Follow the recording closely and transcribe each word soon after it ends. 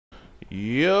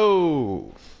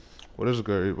Yo, what is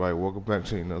good, everybody? Welcome back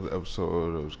to another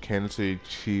episode of Kansas City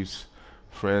Chiefs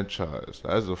franchise.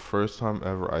 That is the first time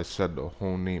ever I said the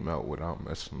whole name out without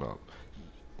messing up.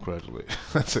 Congratulations.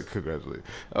 I said congratulations.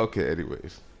 Okay,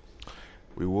 anyways,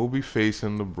 we will be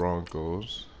facing the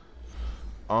Broncos.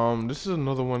 This is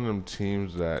another one of them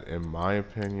teams that, in my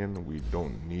opinion, we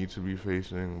don't need to be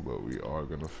facing, but we are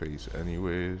gonna face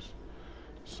anyways.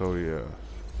 So yeah.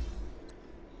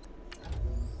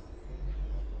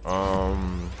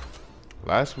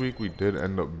 Last week we did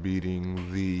end up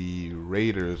beating the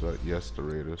Raiders. Yes, the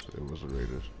Raiders. It was the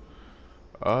Raiders.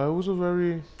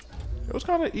 It was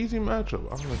kind of easy matchup.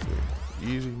 Honestly,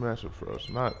 easy matchup for us.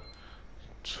 Not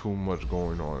too much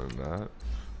going on in that,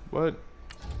 but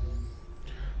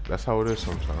that's how it is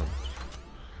sometimes.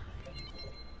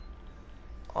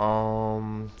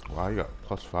 Wow, you got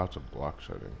 +5 to block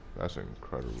shedding. That's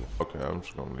incredible. Okay, I'm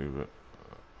just gonna leave it.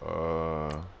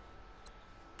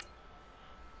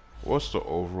 What's the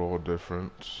overall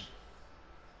difference?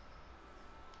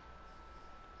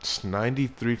 It's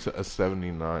 93 to a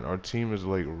 79. Our team is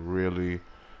like really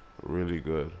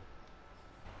good.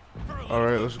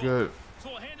 Alright, let's get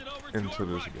into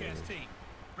this game.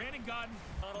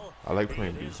 I like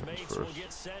playing defense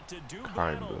first.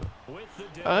 Kinda.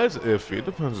 It's iffy. It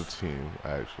depends on the team,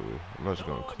 actually. I'm not just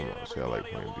gonna come out and say I like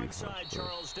playing defense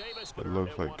first. It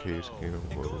looks like Case Keenum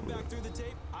a little bit.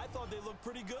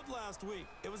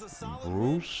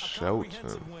 Bruce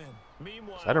Shelton.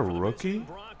 Is that a rookie?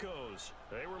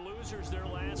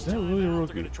 Is that really a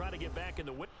rookie?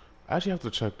 I actually have to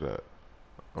check that.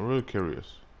 I'm really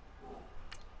curious.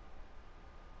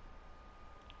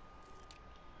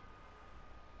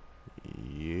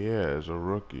 Yeah, it's a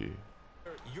rookie.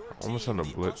 I'm gonna send a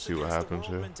blitz, see what happens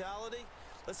here.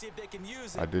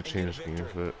 I did change the scheme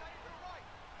fit.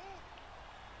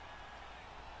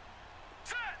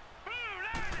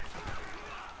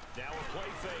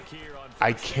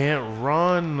 I can't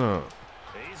run.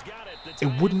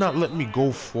 It would not let me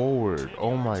go forward.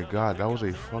 Oh my god, that was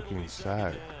a fucking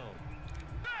sack.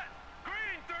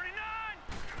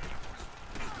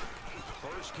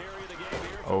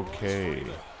 Okay.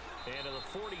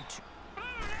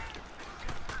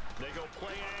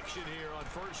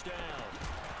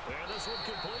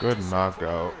 Good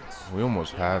knockout. We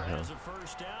almost had him.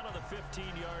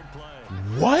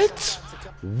 What?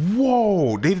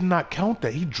 Whoa, they did not count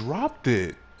that. He dropped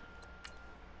it.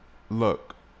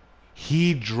 Look.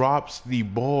 He drops the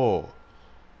ball.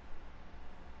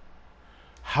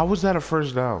 How was that a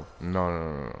first down?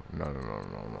 No.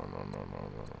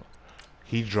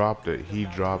 He dropped it. He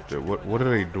dropped it. What are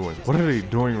they doing? What are they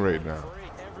doing right now?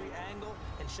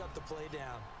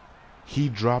 He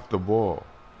dropped the ball.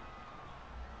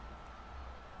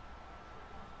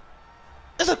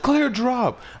 It's a clear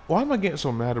drop. Why am I getting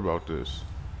so mad about this?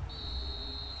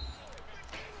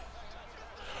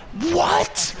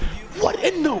 What? What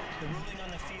in the...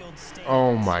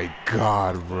 Oh my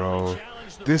god, bro.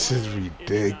 This is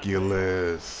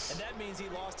ridiculous.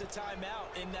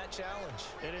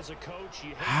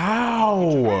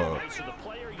 How?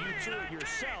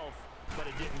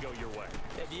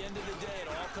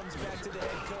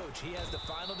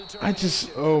 I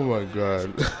just, oh my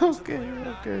god.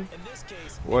 Okay.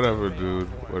 Whatever, dude.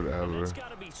 Whatever.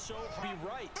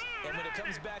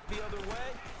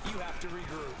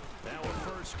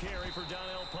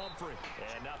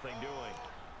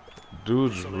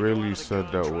 Dudes really said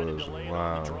that was,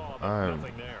 wow.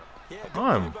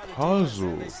 I'm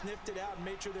puzzled.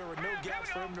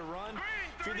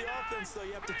 For the offense, though,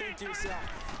 you have to think to yourself,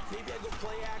 maybe I go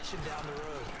play action down the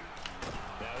road.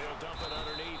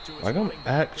 Like, I'm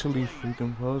actually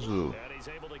freaking puzzled.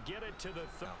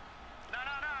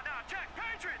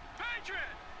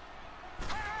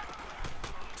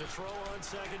 To throw on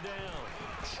second down.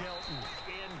 Shelton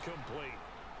incomplete.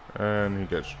 And he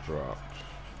gets dropped.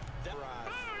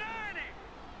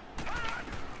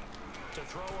 To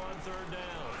throw on third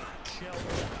down.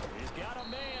 Shelton. He's got a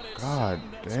man. God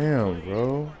damn,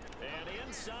 bro.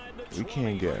 We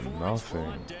can't get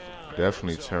nothing.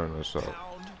 Definitely tearing us up.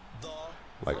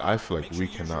 Like, I feel like we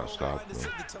cannot stop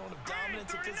them.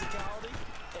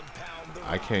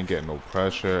 I can't get no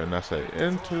pressure, and that's an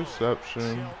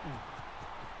interception.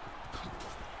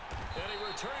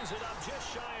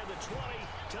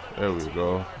 There we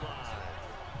go.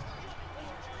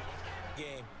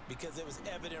 Because it was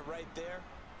evident right there.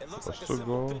 It looks like a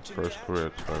goal? First career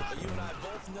touchdown. You and I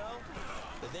both know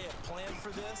that they have planned for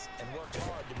this and worked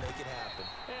hard to make it happen.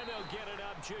 And they'll get it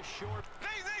up just short.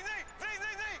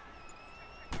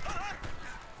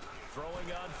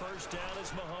 Throwing on first down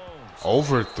is Mahomes.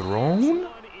 Overthrown?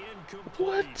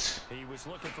 What? He was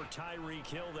looking for Tyreek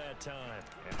Hill that time.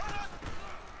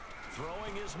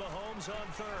 Throwing his Mahomes on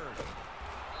third.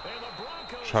 And the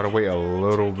Broncos Try to wait a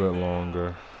little bit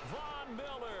longer. Von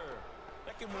Miller.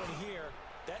 Second one here.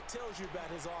 That tells you about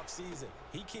his offseason.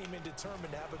 He came in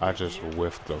determined to have a I good just year.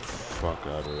 whiffed the fuck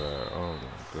out of that. Oh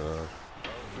my god.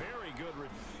 A very good.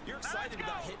 You're excited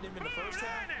about hitting him in the first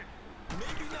half?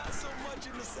 Maybe not so much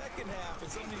in the second half.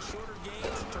 And some of these shorter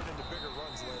games turn into bigger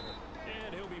runs later.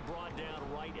 And he'll be brought down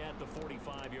right at the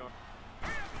 45-yard.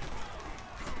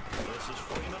 This is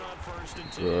Freeman on first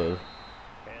and 10. Good.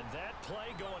 And that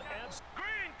play going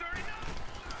green 39.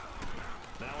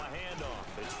 Now a handoff.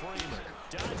 It's Freeman.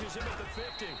 Dodges him at the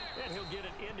 50. And he'll get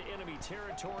it into enemy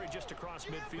territory just across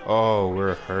midfield. Oh,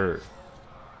 we're hurt.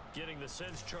 Getting the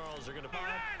sense Charles are going to...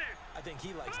 I think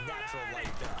he likes natural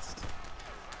light best.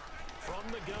 From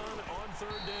the gun on third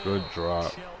down. Good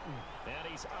drop. And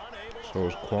he's unable to So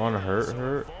is Quan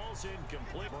hurt? falls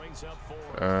incomplete. Brings up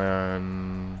four.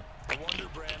 And I wonder,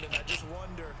 Brandon, I just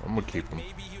wonder. I'm gonna keep him.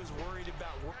 Maybe he was worried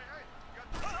about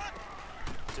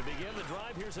To begin the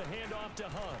drive, here's a handoff to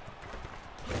Hunt.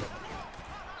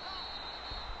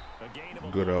 A gain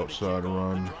of Good 11 to outside kick off the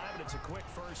run. drive, and it's a quick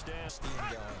first down.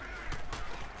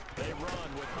 They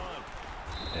run with Hunt.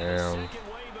 And the Damn. second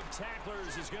wave of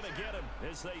tacklers is going to get him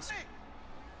as they...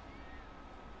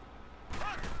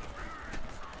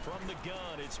 From the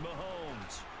gun, it's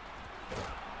Mahomes.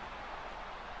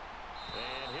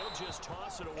 And he'll just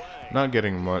toss it away. Not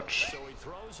getting much. So he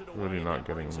throws it away. Really not and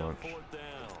getting brings up much. fourth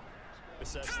down.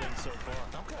 Besides things so far.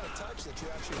 I'm kind of touched that you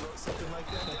actually wrote something like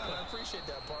that down. I appreciate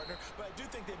that, partner. But I do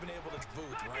think they've been able to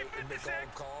booth, right, and make all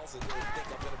calls, and they think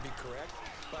I'm going to be correct.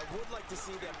 But I would like to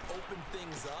see them open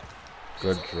things up.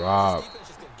 Good drop. This defense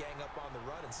is going to gang up on the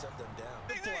run and shut them down.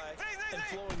 Good play, and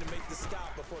flowing to make the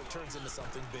stop before it turns into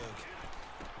something big.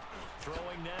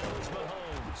 Throwing now is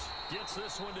Mahomes. Gets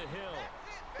this one to Hill.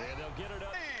 And they'll get it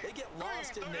up. They get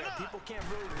lost in there. People can't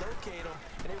really locate them,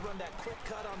 and they run that quick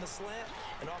cut on the slant,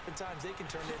 and oftentimes they can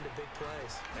turn it into big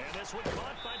plays. And this one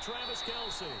caught by Travis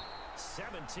Kelce.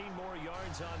 17 more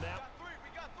yards on that.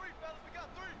 We got three, fellas. We got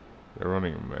three. They're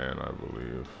running a man, I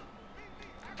believe.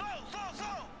 So.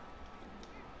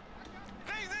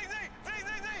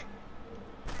 Zing.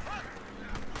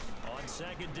 On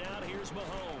second down, here's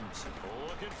Mahomes.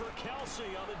 Looking for Kelce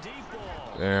on the deep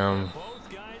ball. Damn. Both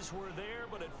guys were there,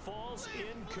 but it falls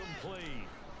incomplete.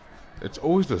 It's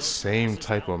always the same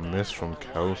type of miss from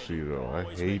Kelce, though. I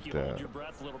Always make hate you that. hold your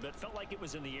breath a little bit. Felt like it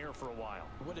was in the air for a while.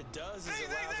 What it does is it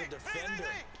allows a defender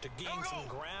to gain some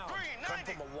ground, come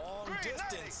from a long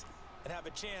distance, and have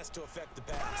a chance to affect the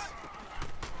pass.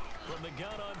 From the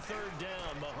gun on third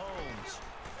down, Mahomes.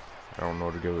 I don't know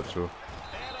what to give it to. And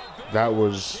a big That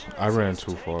was... I ran is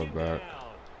too far taken back. down.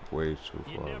 Way too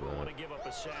You far never want to back. give up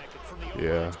a sack from the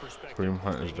Yeah, O-line's perspective. Kareem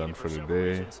Hunt is They done need it for the several day.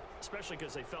 reasons, especially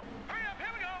because they felt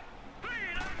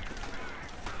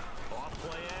off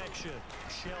play action.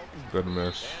 Shelton. Good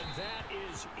miss. And that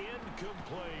is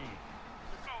incomplete.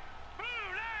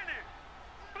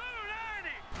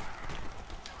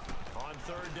 On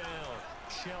third down,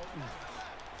 Shelton.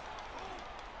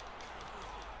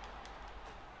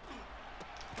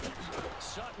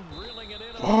 Sutton reeling it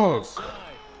in on the Fuck.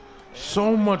 side.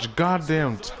 So much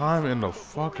goddamn time in the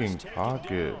fucking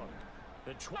pocket.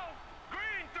 The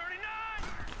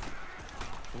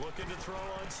looking to throw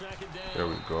on second down. There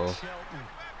we go. Shelton.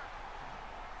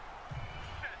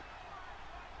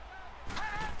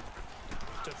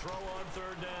 To throw on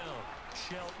third down.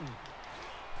 Shelton.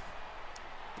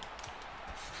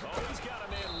 Oh, he's got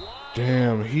a man wide.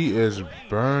 Damn, he is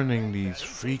burning these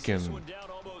freaking...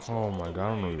 Oh my god,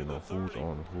 I don't even know who's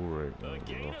on who right now,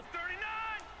 bro.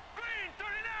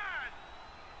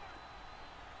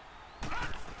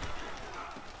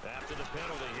 After the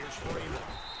penalty, here's Freeman.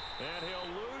 And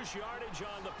he'll lose yardage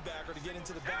on the Backer to get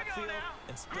into the backfield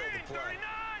and spill the play.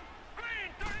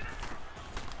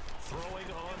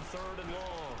 throwing on third and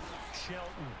long.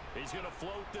 Shelton. He's going to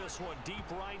float this one deep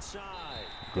right side.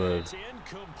 Good. It's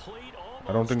incomplete.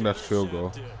 I don't think that's field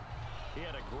goal. He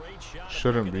had a great shot.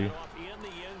 Shouldn't be. In the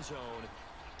end zone.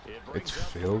 It's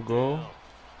field goal?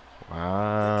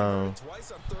 Wow.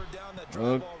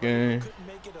 Okay.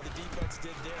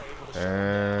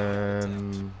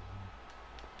 And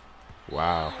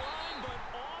wow.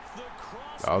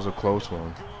 That was a close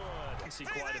one. See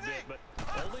quite a bit, but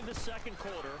only the second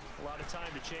quarter. A lot of time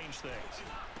to change things.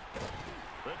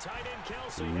 The tight end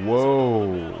Kelce.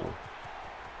 Whoa.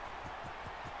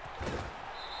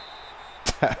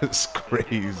 That's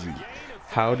crazy.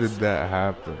 How did that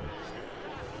happen?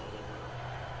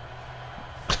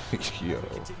 Yo.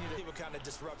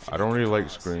 I don't really like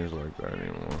screens like that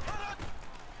anymore.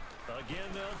 Again,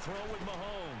 they'll throw with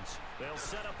Mahomes. They'll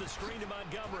set up the screen to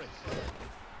Montgomery.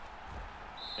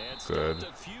 And Good.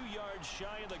 a few yards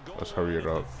shy of the goal. Let's hurry it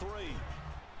up.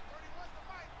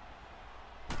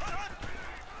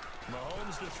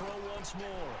 Mahomes to throw once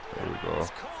more. There we go.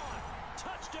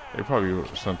 Touchdown. They probably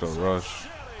sent a rush.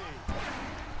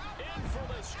 In for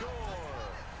the score.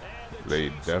 And the They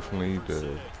Chiefs definitely are in for did.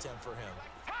 six.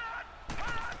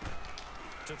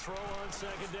 To throw on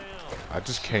second down. I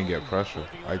just can't get pressure.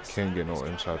 I can't get no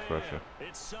inside pressure.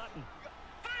 It's Sutton.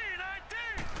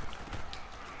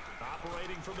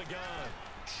 Operating from the gun.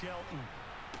 Shelton.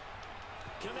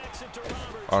 Connects it to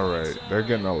Roberts. All right, they're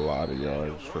getting a lot of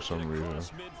yards for some reason.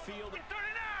 Midfield.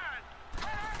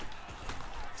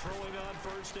 Throwing on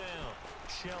first down.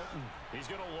 Shelton. He's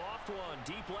going to loft one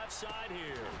deep left side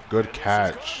here. Good And this is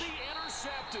catch. gonna be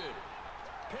intercepted.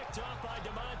 Picked up by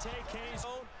DeMonte Case.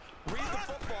 Read the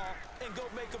football and go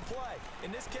make a play.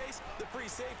 In this case, the free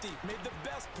safety made the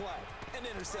best play, an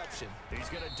interception. He's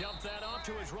going to dump that off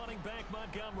to his running back,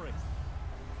 Montgomery.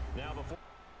 Now before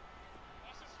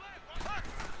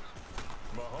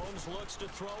Mahomes looks to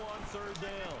throw on third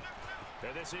down.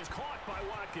 And this is caught by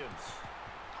Watkins.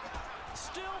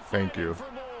 Still Thank you.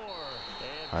 for more.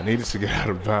 I needed to get out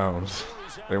of bounds.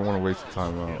 They didn't want to waste the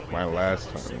timeout. My last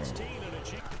timeout.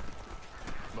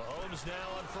 Mahomes now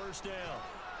on first down.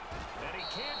 And he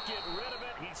can't get rid of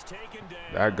it. He's taken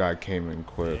down. That guy came in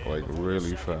quick, like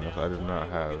really fast. I did not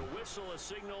have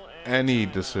any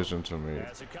decision to make.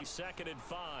 Second and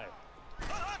 5.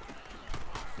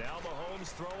 Now Mahomes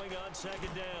throwing on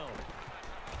second down.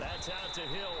 That's out to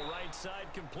Hill, right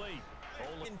side complete.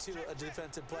 Into a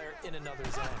defensive player in another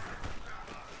zone.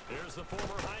 Here's the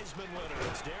former Heisman winner.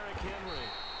 It's Derrick Henry.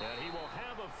 And he will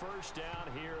have a first down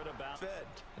here at about Fed.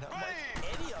 And unlike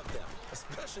any of them,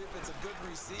 especially if it's a good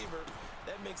receiver,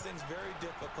 that makes things very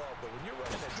difficult. But when you're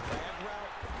running a drag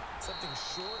route, something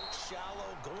short,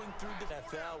 shallow, going through the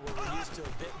NFL where we're used to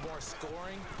a bit more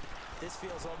scoring, this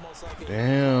feels almost like a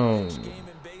game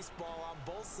in baseball on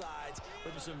both sides.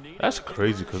 That's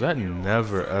crazy because that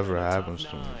never ever happens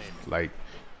to me. Like,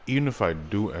 even if I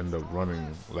do end up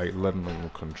running, like letting them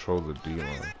control the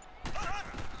D-line.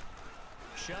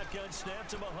 Shotgun snap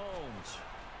to Mahomes.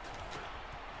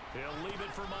 He'll leave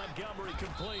it for Montgomery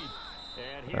complete.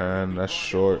 And that's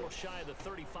short.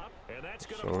 And that's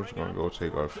So we're just gonna go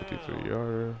take our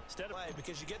 53-yarder.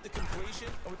 Because you get the completion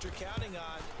of what you're counting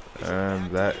on. And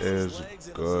that is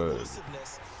good.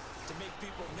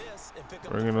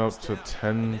 Bring it up to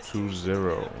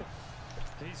 10-0.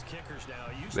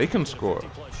 They can score.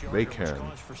 They can.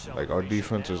 Like, our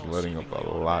defense is letting up a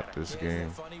lot this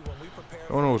game. I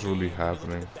don't know what's really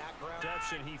happening.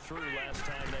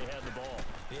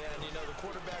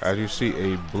 As you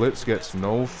see, a blitz gets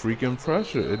no freaking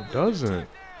pressure. It doesn't.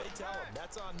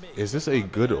 Is this a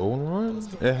good O-line?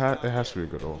 It has to be a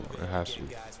good O-line. It has to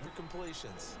be.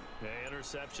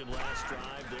 Interception last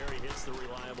drive. There he hits the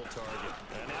reliable target.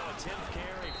 And now a 10th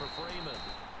carry for Freeman.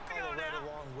 Follow right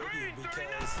along with you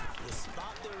because the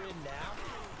spot they're in now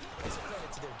is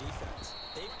credit to their defense.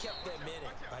 They've kept them in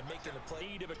it by making the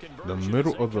play. The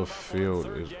middle of the field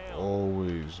is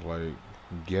always like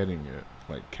getting it.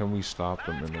 Like, can we stop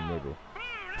them in the middle?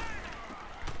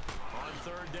 On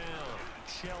third down,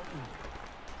 Shelton.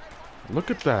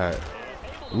 Look at that.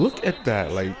 Look at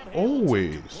that. Like,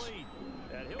 always.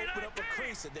 Open up a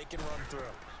crease that they can run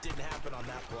through. Didn't happen on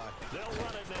that play. They'll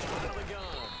run it now out of the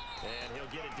gun. And he'll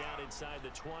get it down inside the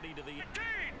 20 to the...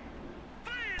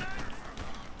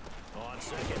 On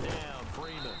second down,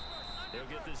 Freeman. He'll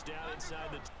get this down inside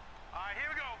the... All right, here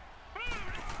we go.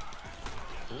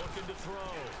 Looking to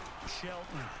throw.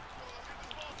 Shelton.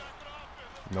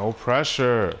 No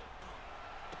pressure.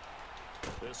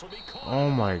 This will be caught. Oh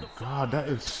my God, that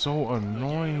is so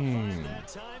annoying. That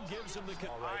time gives him the...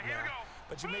 All right now.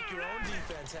 But you make your own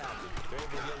defense happy. They're able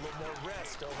to get a little more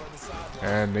rest over on the sideline.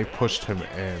 And they pushed him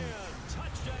in.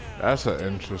 That's an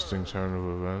interesting turn of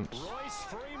events. Royce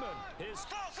Freeman. His...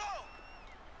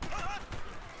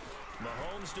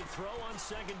 Mahomes to throw on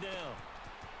second down.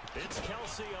 It's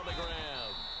Kelsey on the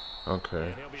ground.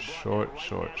 Okay. Short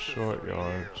yards.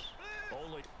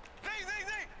 Only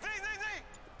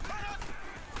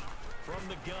from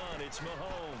the gun, it's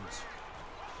Mahomes.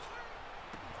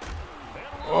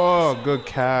 Oh, good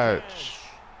catch.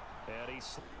 And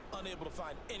he's unable to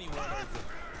find anyone open.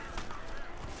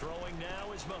 Throwing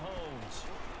now is Mahomes.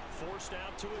 Forced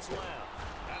out to his left.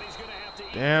 And he's going to have to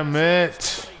Damn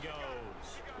it.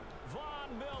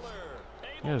 Von Miller.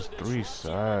 He has 3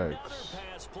 sacks.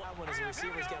 When his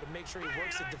receiver's got to make sure he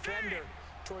works the defender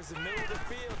towards the middle of the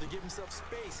field to give himself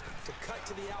space to cut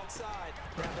to the outside.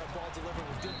 Have that ball delivered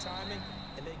with good timing,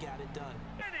 and they got it done.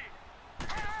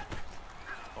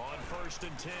 first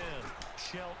and 10.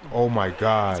 Shelton. Oh my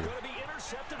God. It's going to be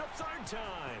intercepted a third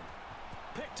time.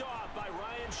 Picked off by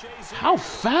Ryan Shazier. How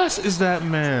fast is that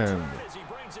man? As he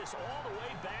brings us all the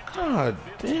way back to God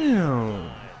the 15. damn.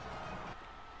 A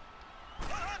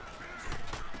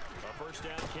first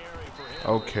down carry for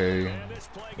him. Okay. And this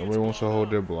play gets Nobody wants to ball hold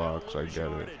up. their blocks. I Lose get it.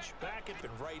 yardage. Back at the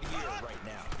Right here, right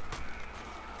now.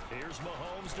 Here's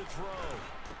Mahomes to throw.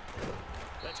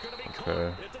 That's going to be caught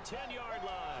Okay. at the 10-yard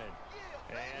line.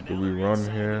 And Do now we they're run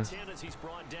inside here? the 10 as he's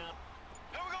brought down.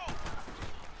 Here we go.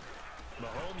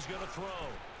 Mahomes going to throw.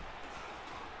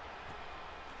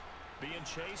 Being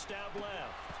chased out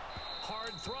left.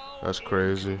 Hard throw. That's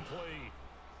crazy. Incomplete.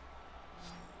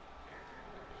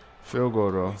 Field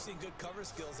goal though. We've seen good cover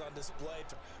skills on display.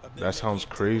 That sounds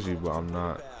crazy, but I'm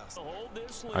not. Hold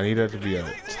this I need that to be a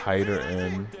lead. tighter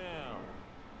end. Down.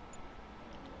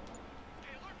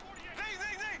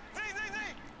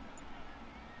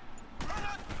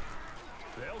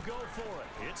 They'll go for it.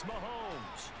 It's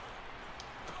Mahomes.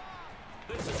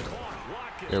 This is caught.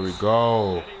 Watkins. There we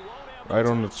go. And he won't have Right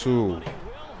on the touchdown, 2. but he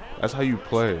will have That's the how you first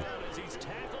play. down as he's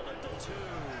tackled at the 2.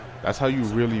 That's how you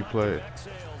really play.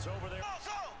 Exhales over there.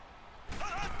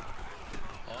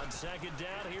 On second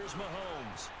down, here's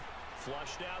Mahomes.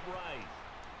 Flushed out right.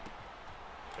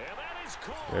 And that is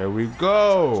caught. There we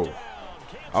go. Touchdown,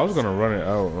 I was gonna Kansas run it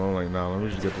out, and I'm like, nah, let me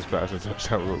just get this pass and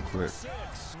touchdown real quick.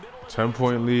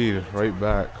 10-point lead, right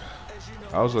back.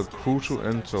 That was a crucial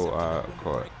intel I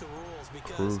caught.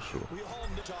 Crucial.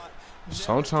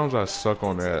 Sometimes I suck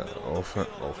on that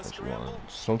offensive line.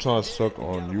 Sometimes I suck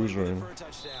on using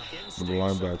the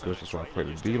linebackers. That's why I play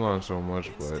the D-line so much,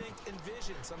 but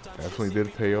definitely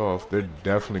did pay off. They're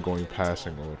definitely going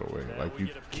passing all the way. Like, you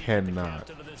cannot.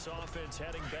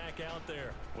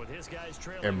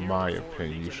 In my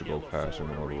opinion, you should go passing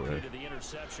all the way.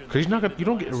 Because you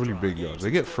don't get really big yards.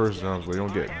 They get first downs, but they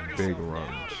don't get big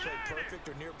runs.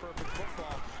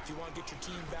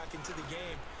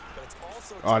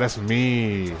 Oh, that's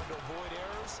me.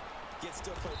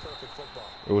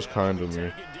 It was kind of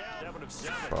me.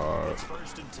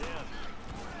 First and 10.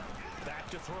 Back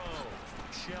to throw.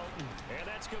 Shelton. And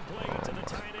that's complete to the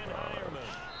tight end Hireman.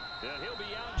 And he'll be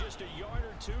out just a yard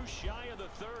or two shy of the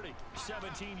 30.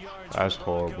 17 yards. That's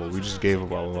horrible. We just gave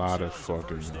up a lot of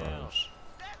fucking yards.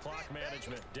 Clock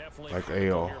management definitely Like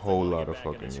a whole lot of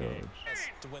fucking yards.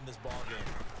 To win this ball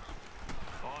game.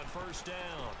 on first down.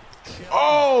 Shelton.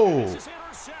 Oh! This is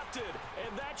intercepted,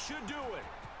 and that should do it.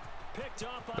 Picked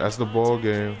up by That's the ball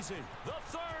game. Casey. The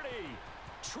 30,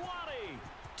 20,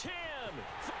 10. And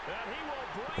he will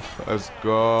bring it Let's back.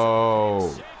 go.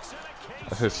 6 and a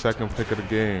That's his second pick of the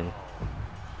game.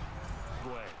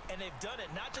 And they've done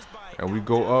it not just by And we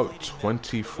go up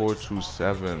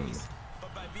 24-7.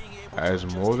 As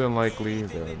more than likely,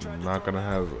 they're not going to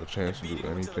have a chance to do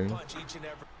anything.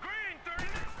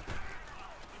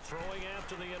 Throwing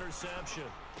after the interception.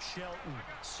 Shelton.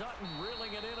 Sutton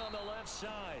reeling it in on the left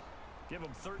side. Give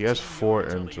him 13 He has 4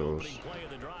 yards on the intros. opening play of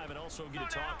the drive and also get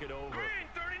to talk it over. Green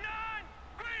 39!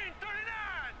 Green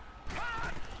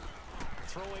 39!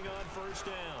 Throwing on first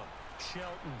down.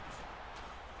 Shelton.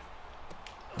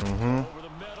 Mm-hmm. Over the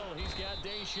middle, he's got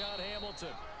Deshaun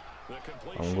Hamilton. The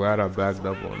completion I'm glad I for backed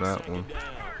up 3 on that second one. down.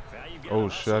 Now you've got Oh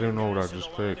to shit, I didn't know what I hustle just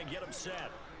the line picked. and get 'em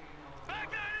set.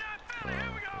 Back 99 Philly,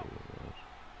 here we go!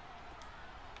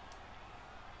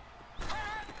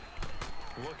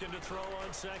 Looking to throw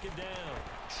on second down.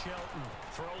 Shelton.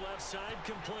 Throw left side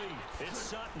complete. It's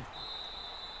Sutton.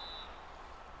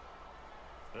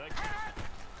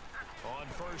 On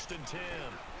first and 10.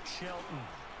 Shelton.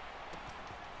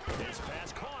 His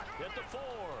pass caught at the 4.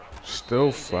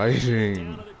 Still Down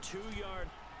fighting. to the 2-yard.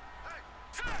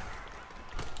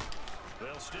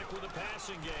 They'll stick with the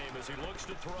passing game as he looks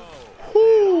to throw.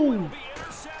 Woo! Will be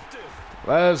intercepted.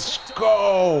 Let's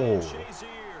go. Shazier.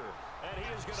 And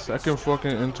he is gonna be Second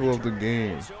fucking stopped into of the return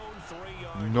game. his own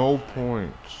 3-yard No line.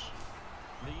 points.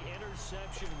 The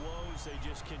interception woes, they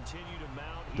just continue to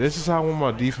mount. This is how I want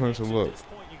my defense to look. At this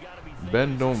point, you gotta be thinking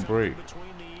Bend don't something break.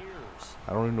 between the ears.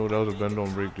 I don't even know that was a bend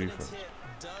don't break defense.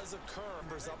 Does occur.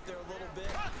 Numbers up there a little bit,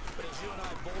 but as you and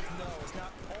I both know, it's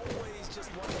not always just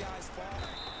one guy's fault.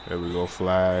 There we go,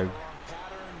 flag. Wrong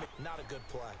pattern, not a good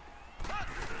play.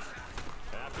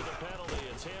 After the penalty,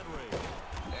 it's Henry.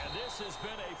 And this has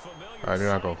been a familiar Alright, you're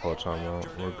not gonna sight call all timeout.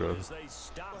 We're afternoon good. as they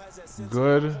stop. Has that sense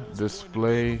Good of what's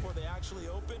display going to do before they actually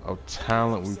open. of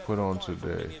talent we put on today.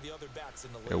 Any of the other bats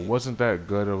in the It league. wasn't that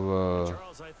good of a.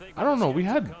 Charles, I think I don't know. We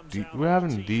when had this comes out we're having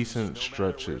on teams, decent no matter where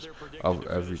stretches they're predicted of to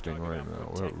finish, everything talking right about now.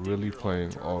 We're protecting really your own playing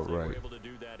turf, all they were right. able to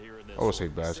do that here in this I would say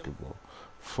one. basketball,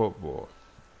 football,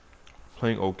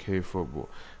 playing okay football.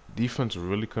 Defense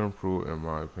really could improve, in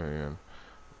my opinion.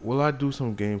 Will I do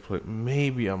some gameplay?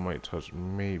 Maybe I might touch.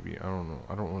 Maybe, I don't know.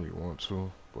 I don't really want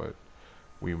to, but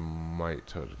we might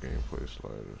touch gameplay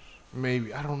sliders.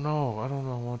 Maybe, I don't know. I don't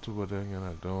know. I want to, but then again,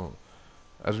 I don't.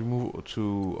 As we move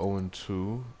to 0 and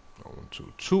 2, 0 and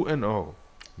 2, 2 and 0.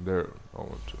 There, 0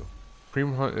 and 2.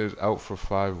 Prem Hunt is out for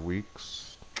 5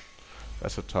 weeks.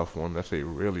 That's a tough one. That's a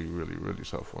really, really, really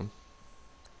tough one.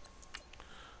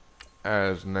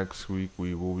 As next week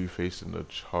we will be facing the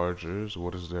Chargers.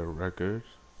 What is their record?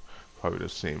 Probably the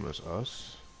same as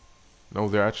us. No,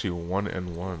 they're actually 1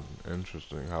 and 1.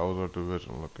 Interesting. How is our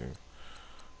division looking?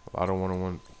 A lot of 1 and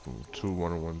 1, 2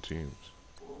 1 and 1 teams.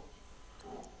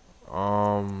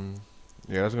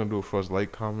 Yeah, that's gonna do it for us.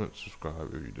 Like, comment,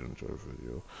 subscribe if you did enjoy the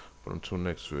video. But until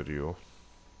next video,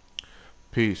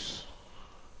 peace.